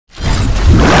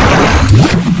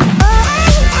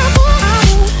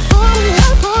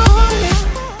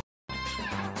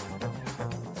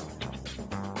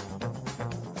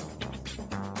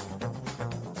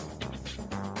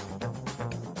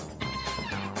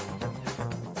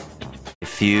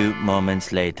few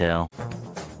moments later.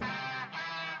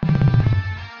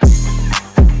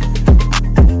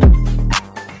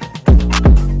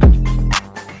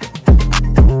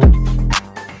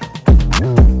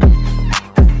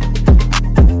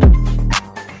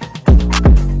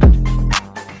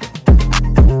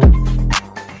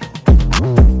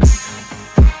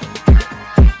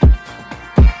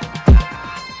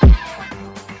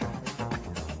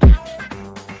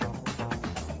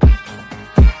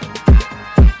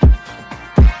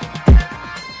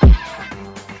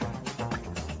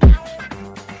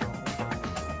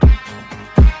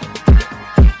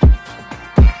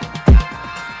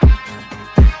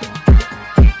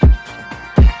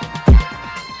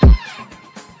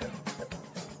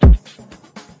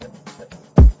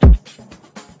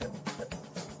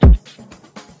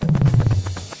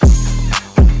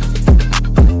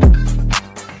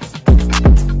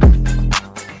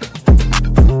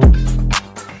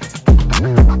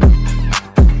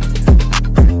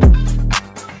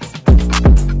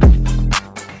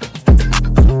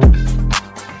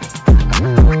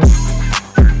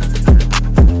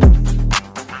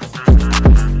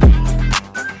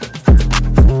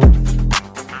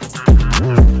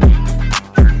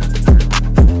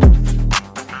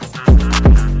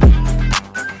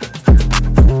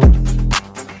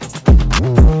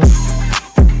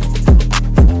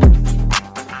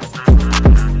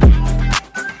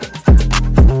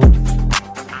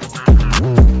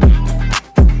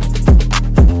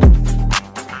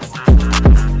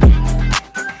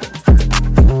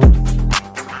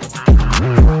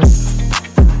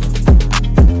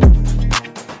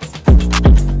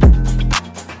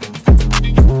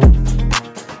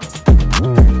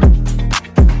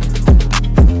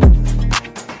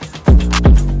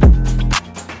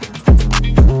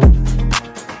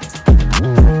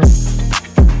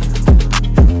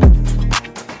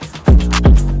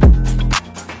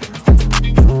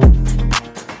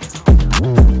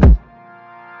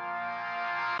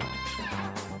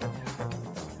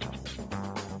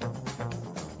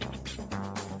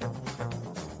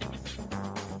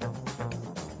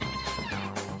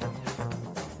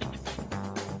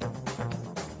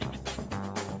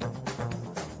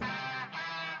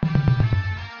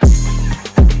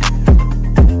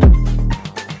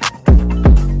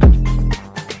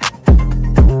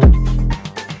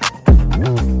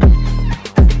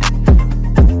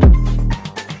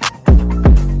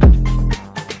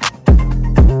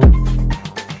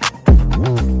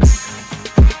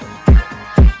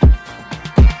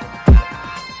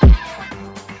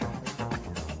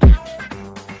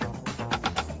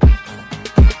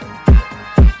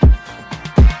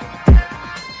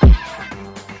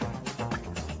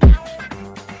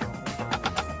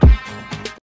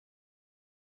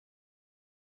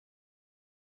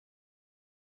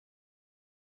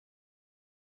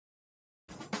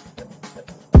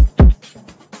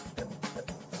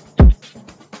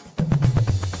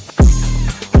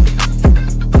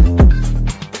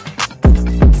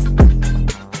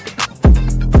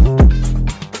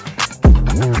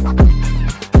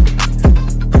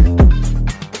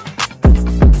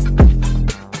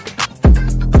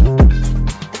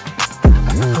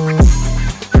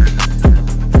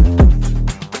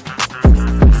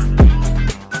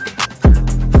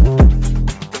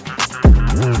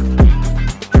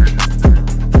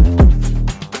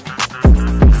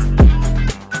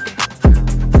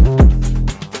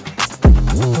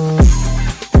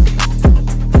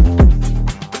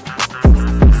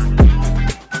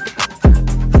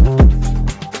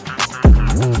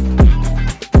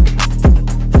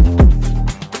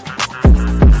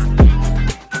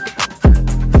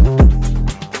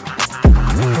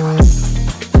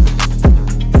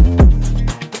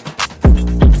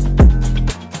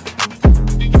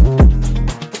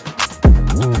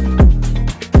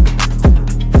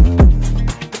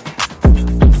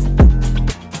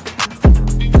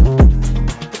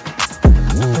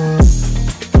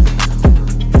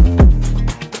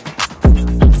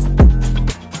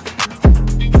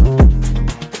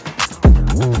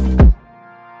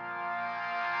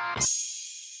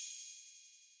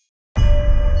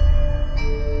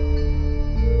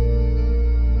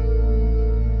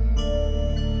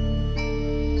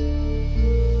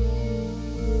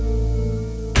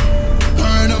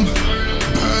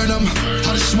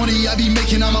 I be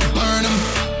making, I'ma burn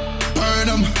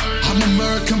them, I'ma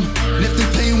murk them. And if they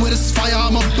playing with this fire,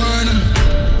 I'ma burn them.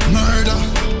 Murder,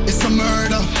 it's a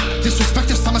murder.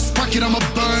 Disrespect us, I'ma spark it, I'ma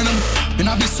burn them. And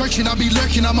I'll be searching, I'll be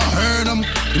lurking, I'ma hurt them.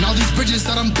 And all these bridges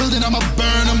that I'm building, I'ma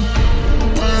burn them.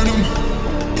 Burn them,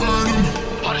 burn them.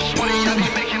 All this money I be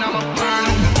making, I'ma burn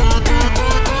them.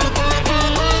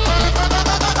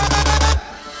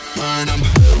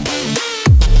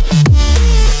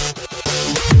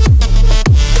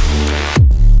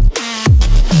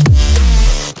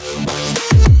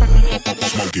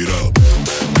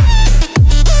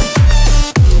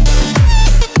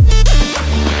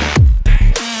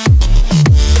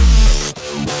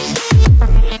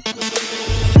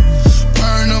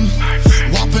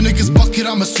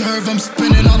 serve them.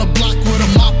 Spinning on a block with a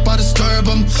mop, I disturb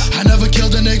them. I never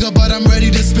killed a nigga, but I'm ready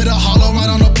to spit a hollow right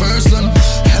on a person.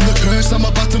 And the curse, I'm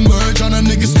about to merge on a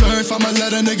nigga's turf. I'ma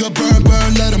let a nigga burn,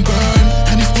 burn, let him burn.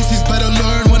 And these pussies better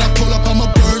learn. When I pull up, I'm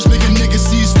a burst, make a nigga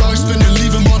see stars spinning,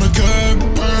 leave him on a curb.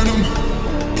 Burn him,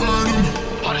 burn him.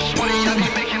 All this money I be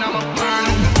making, I'ma burn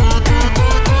him.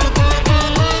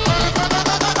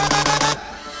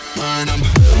 Burn him.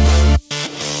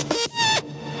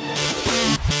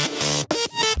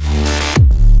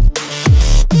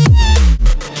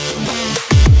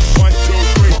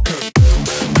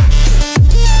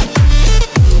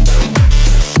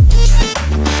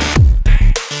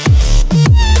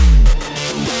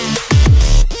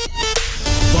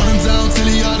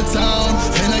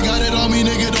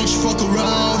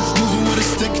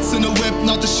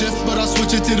 But I'll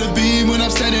switch it to the beam when I'm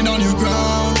standing on your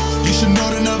ground. You should know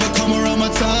to never come around my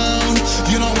town.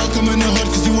 You're not welcome in the hood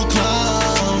cause you a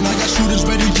clown. I got shooters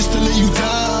ready just to lay you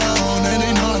down. And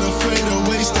they not afraid to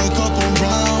waste a couple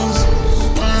rounds.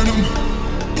 Burn them,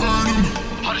 burn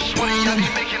them. All this money I be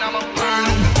making, I'ma burn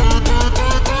them.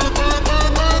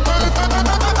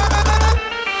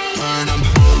 Burn them.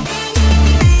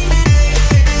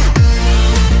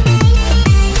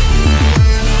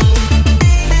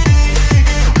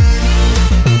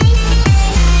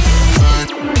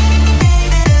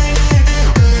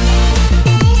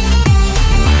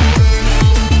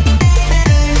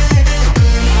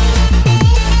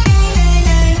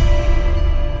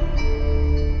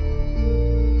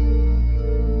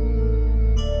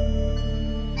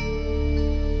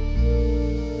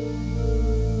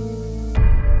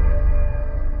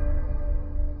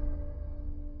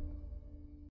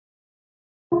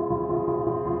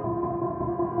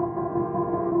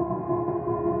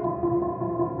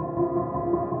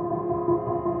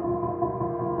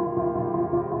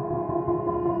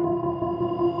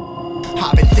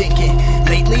 I've been thinking,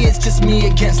 lately it's just me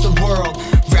against the world.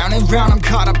 Round and round I'm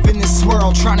caught up in this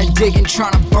swirl, trying to dig and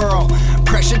trying to burrow.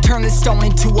 Pressure turned this stone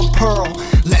into a pearl.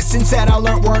 Lessons that I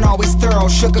learned weren't always thorough,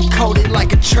 sugar-coated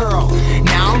like a churl.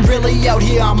 Now I'm really out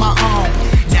here on my own.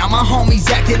 Now my homies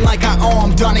acting like I owe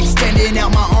 'em, done extending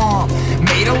out my arm.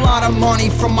 Made a lot of money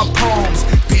from my poems,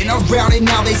 been around it,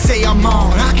 now they say I'm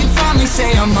on. I can finally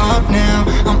say I'm up now,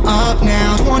 I'm up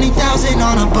now. 20,000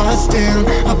 on a bus down,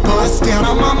 a bus down.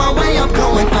 I'm on my way, I'm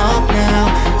going up now,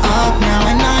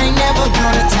 and I ain't never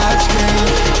gonna touch down,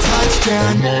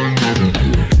 touchdown.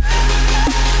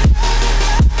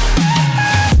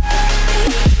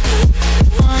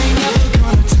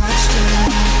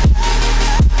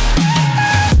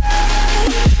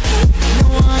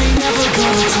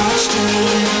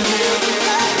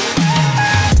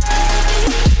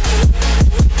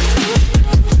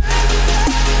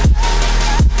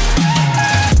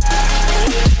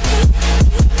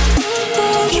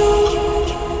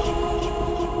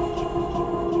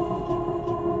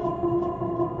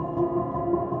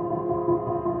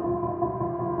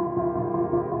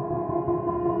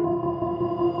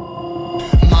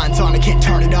 Mind's on, I can't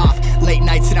turn it off. Late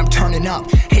nights and I'm turning up.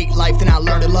 Hate life, then I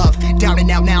learn to love. Down and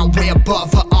out, now I'm way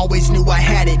above. I always knew I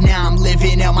had it, now I'm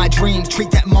living out my dreams.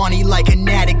 Treat that money like an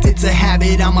addict, it's a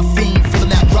habit. I'm a fiend, feeling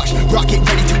that rush. Rocket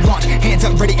ready to launch. Hands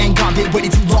up, ready and gone, been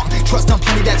waiting too long. Trust on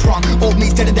plenty, that's wrong. Old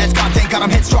me's dead and that's gone, thank God I'm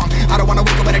headstrong. I don't wanna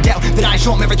wake up in a doubt that I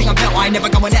show 'em everything I'm about. I ain't never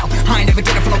going out, I ain't never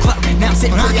did it for no clout. Now I'm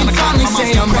sitting pretty on the cloud. I can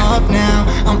finally say I'm up now,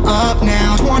 I'm up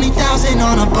now. 20,000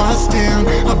 on a bus down,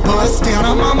 a bus down.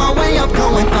 I'm on my way up,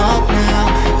 going up now,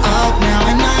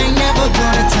 and I ain't never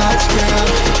gonna touch down,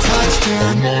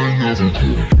 touchdown.